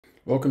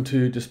Welcome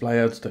to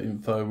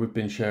displayads.info. We've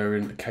been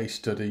sharing a case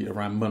study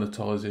around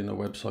monetizing a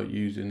website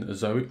using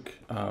Ezoic.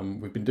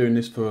 We've been doing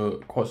this for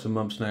quite some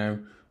months now,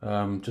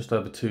 just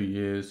over 2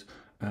 years,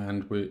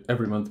 and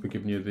every month we're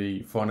giving you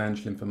the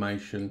financial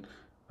information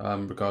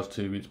regards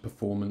to its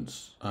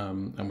performance,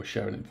 and we're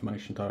sharing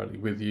information directly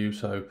with you.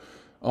 So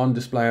on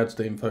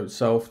displayads.info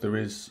itself, there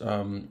is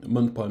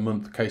month by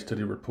month case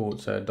study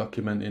reports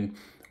documenting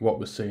what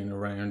we're seeing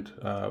around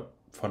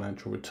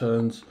financial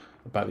returns,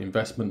 about the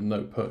investment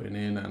note putting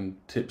in, and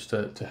tips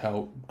to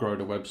help grow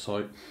the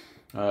website.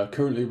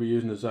 Currently we're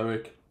using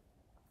Ezoic.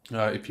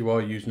 If you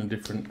are using a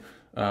different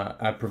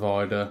ad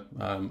provider,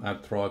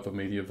 AdThrive or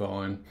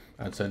Mediavine,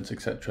 AdSense,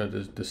 etc.,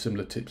 there's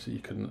similar tips that you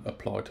can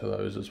apply to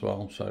those as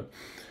well. So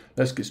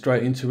let's get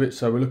straight into it.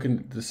 So we're looking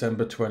at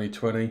December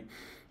 2020,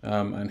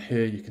 and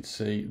here you can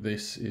see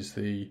this is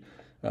the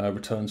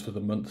returns for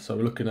the month. So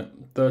we're looking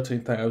at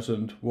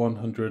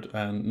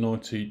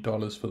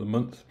 $13,190 for the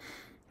month.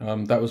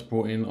 That was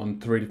brought in on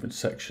 3 different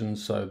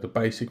sections. So the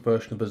basic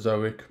version of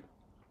Ezoic,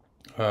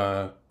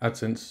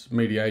 AdSense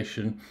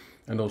mediation,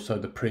 and also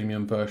the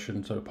premium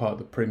version. So part of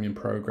the premium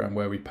program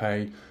where we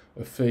pay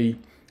a fee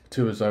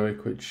to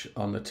Ezoic, which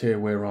on the tier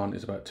we're on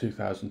is about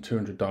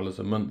 $2,200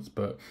 a month,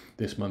 but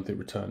this month it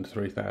returned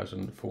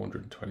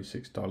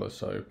 $3,426.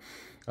 So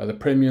the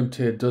premium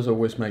tier does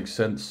always make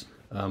sense.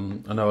 I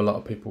know a lot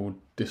of people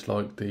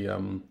dislike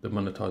the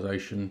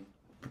monetization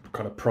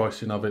kind of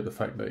pricing of it, the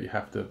fact that you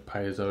have to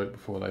pay Ezoic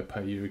before they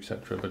pay you,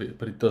 etc. But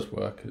it does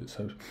work.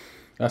 So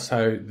that's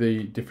how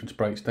the difference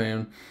breaks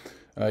down.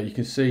 You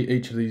can see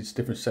each of these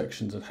different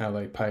sections and how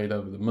they paid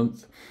over the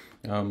month.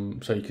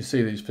 So you can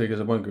see these figures.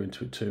 I won't go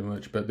into it too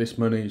much, but this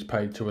money is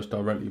paid to us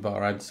directly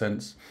via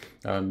AdSense,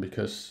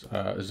 because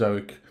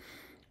Ezoic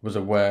was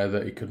aware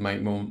that it could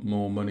make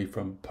more money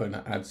from putting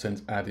an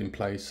AdSense ad in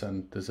place,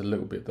 and there's a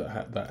little bit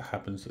that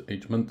happens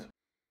each month.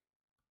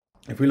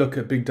 If we look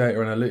at big data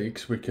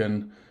analytics, we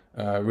can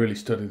really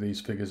study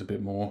these figures a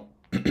bit more.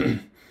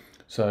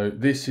 So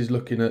this is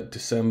looking at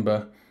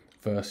December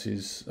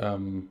versus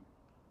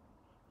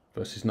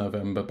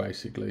November,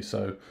 basically.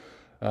 So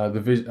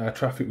our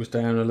traffic was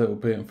down a little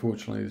bit.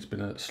 Unfortunately, there's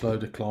been a slow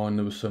decline.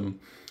 There was some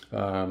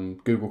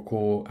Google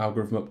Core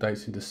algorithm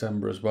updates in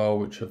December as well,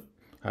 which have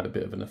had a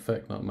bit of an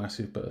effect, not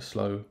massive, but a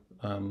slow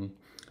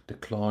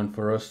decline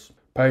for us.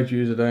 Page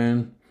views are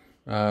down.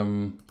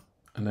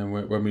 And then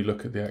when we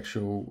look at the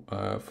actual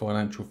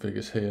financial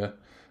figures here,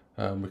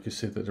 we can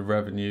see that the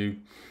revenue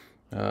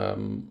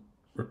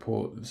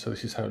report, so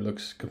this is how it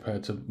looks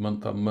compared to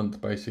month on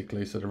month,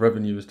 basically. So the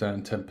revenue was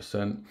down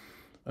 10%,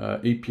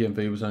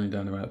 EPMV was only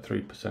down about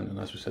 3%, and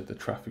as we said, the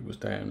traffic was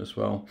down as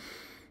well.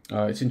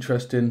 It's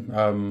interesting.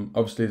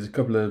 Obviously, there's a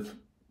couple of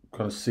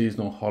kind of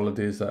seasonal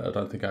holidays that I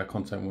don't think our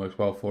content works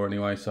well for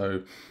anyway.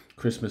 So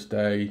Christmas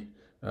Day,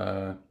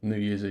 New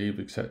Year's Eve,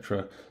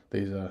 etc.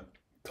 These are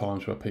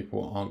times where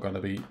people aren't going to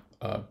be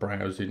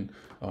browsing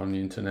on the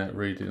internet,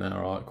 reading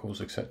our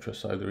articles, etc.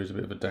 So there is a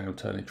bit of a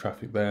downturn in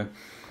traffic there,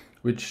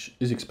 which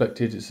is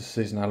expected. It's a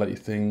seasonality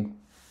thing.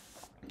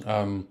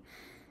 But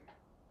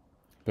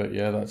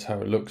yeah, that's how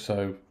it looks.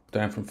 So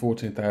down from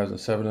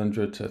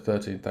 14,700 to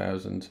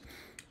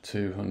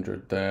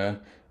 13,200 there.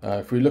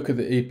 If we look at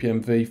the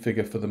EPMV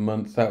figure for the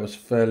month, that was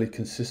fairly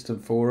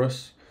consistent for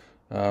us.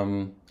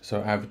 So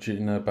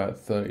averaging about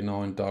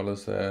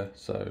 $39 there.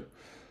 So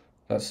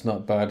that's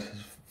not bad.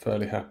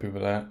 Fairly happy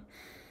with that.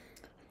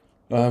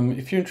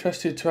 If you're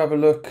interested to have a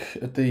look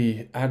at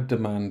the ad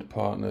demand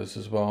partners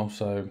as well,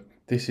 so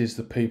this is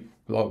the people,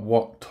 like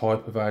what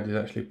type of ad is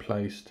actually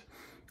placed.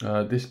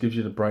 This gives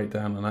you the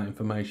breakdown on that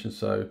information.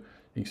 So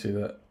you can see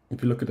that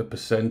if you look at the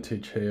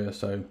percentage here,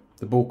 so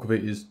the bulk of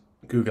it is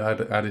Google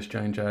Ad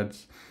Exchange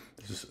ads.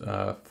 This is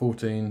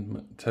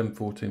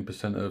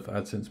 10-14% of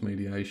AdSense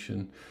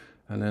mediation.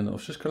 And then I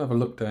was just going to have a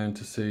look down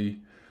to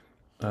see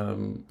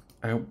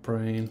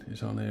Outbrain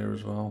is on here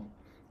as well.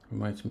 We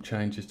made some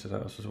changes to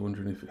that. I was just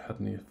wondering if it had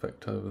any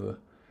effect over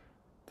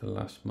the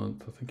last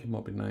month. I think it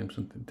might be named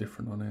something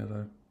different on here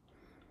though.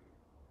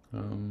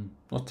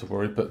 Not to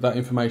worry, but that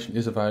information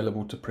is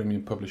available to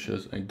premium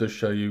publishers, and it does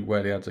show you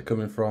where the ads are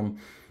coming from,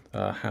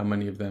 how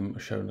many of them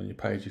are shown on your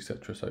page,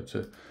 etc. So it's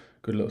a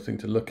good little thing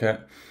to look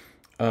at.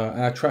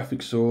 Our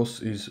traffic source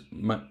is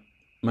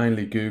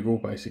mainly Google,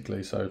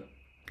 basically. So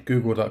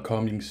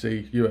google.com, you can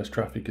see US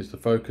traffic is the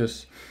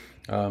focus,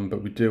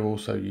 but we do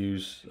also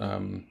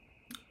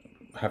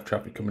have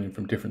traffic coming in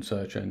from different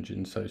search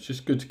engines. So it's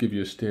just good to give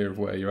you a steer of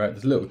where you're at.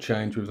 There's a little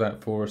change with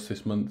that for us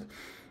this month,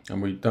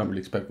 and we don't really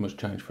expect much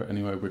change for it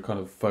anyway. We're kind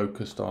of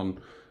focused on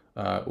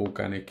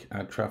organic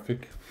ad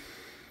traffic.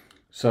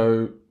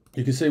 So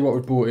you can see what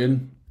we've brought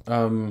in.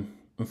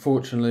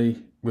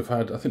 Unfortunately, we've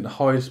had, I think the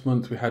highest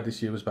month we had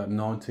this year was about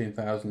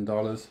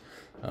 $19,000.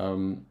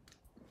 And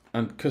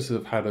because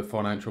of how the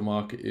financial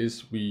market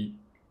is, we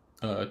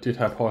did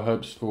have high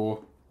hopes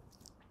for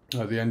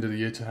the end of the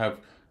year to have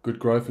good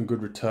growth and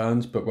good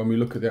returns. But when we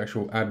look at the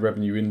actual ad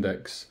revenue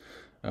index,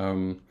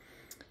 it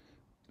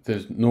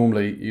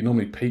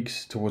normally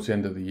peaks towards the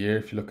end of the year.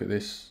 If you look at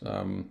this,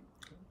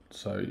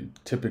 So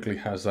it typically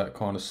has that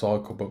kind of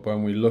cycle. But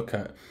when we look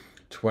at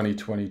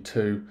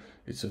 2022,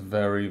 it's a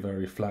very,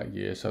 very flat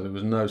year. So there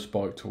was no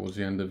spike towards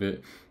the end of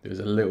it. There was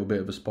a little bit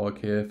of a spike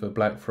here for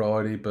Black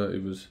Friday, but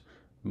it was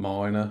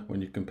minor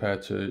when you compare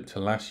to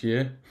last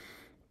year.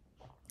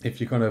 If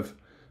you kind of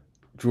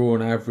draw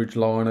an average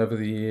line over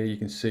the year, you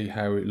can see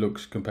how it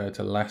looks compared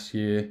to last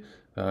year,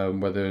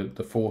 whether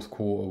the fourth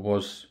quarter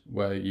was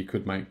where you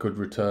could make good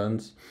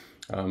returns.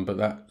 But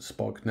that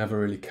spike never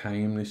really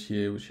came this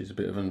year, which is a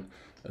bit of an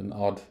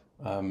odd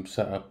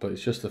setup, but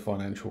it's just the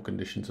financial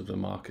conditions of the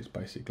markets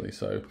basically.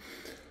 So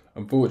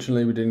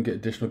unfortunately we didn't get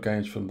additional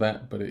gains from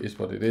that, but it is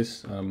what it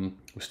is. We're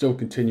still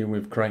continuing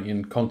with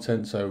creating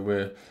content, so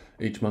we're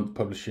each month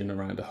publishing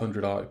around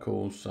 100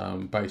 articles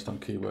based on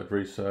keyword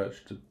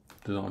research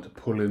designed to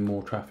pull in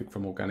more traffic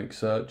from organic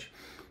search,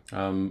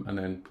 and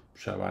then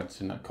show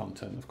ads in that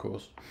content, of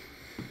course.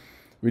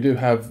 We do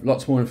have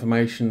lots more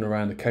information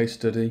around the case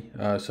study.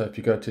 So if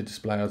you go to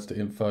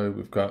displayads.info,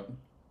 we've got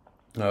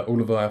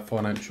all of our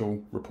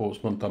financial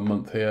reports month on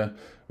month here.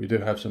 We do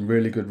have some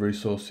really good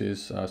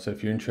resources. So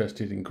if you're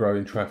interested in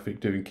growing traffic,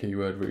 doing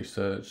keyword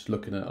research,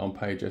 looking at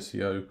on-page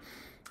SEO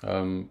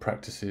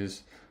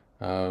practices,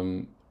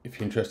 if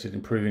you're interested in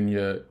improving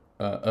your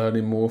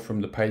earning more from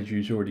the page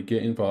views you're already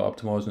getting via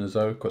optimizing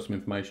Ezoic, got some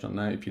information on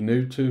that. If you're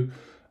new to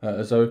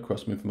Ezoic, got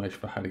some information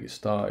for how to get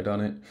started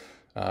on it.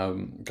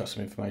 Got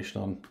some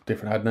information on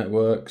different ad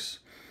networks,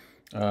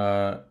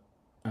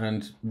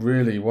 and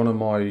really one of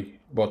my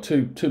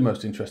two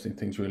most interesting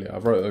things really. I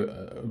wrote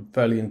a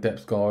fairly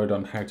in-depth guide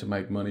on how to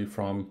make money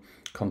from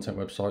content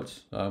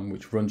websites,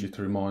 which runs you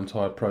through my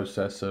entire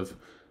process of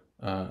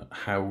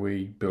how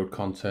we build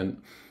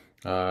content,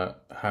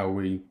 how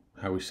we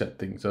set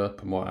things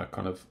up, and what our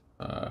kind of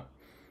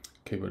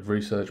keyword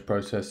research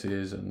process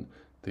is, and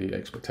the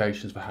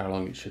expectations for how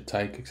long it should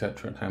take,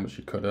 etc., and how much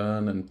you could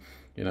earn, and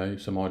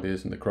some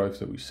ideas and the growth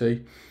that we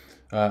see.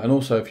 And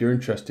also, if you're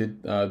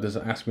interested, there's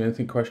an Ask Me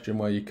Anything question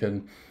where you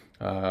can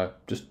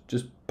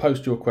just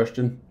post your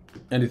question,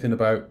 anything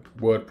about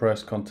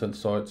WordPress, content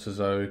sites,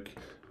 Ezoic,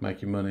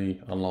 making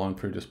money online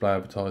through display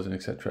advertising,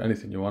 etc.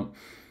 Anything you want,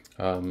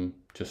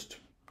 just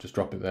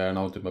drop it there, and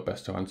I'll do my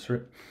best to answer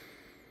it.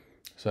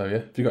 So yeah,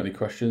 if you've got any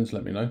questions,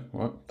 let me know. All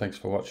right, thanks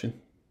for watching.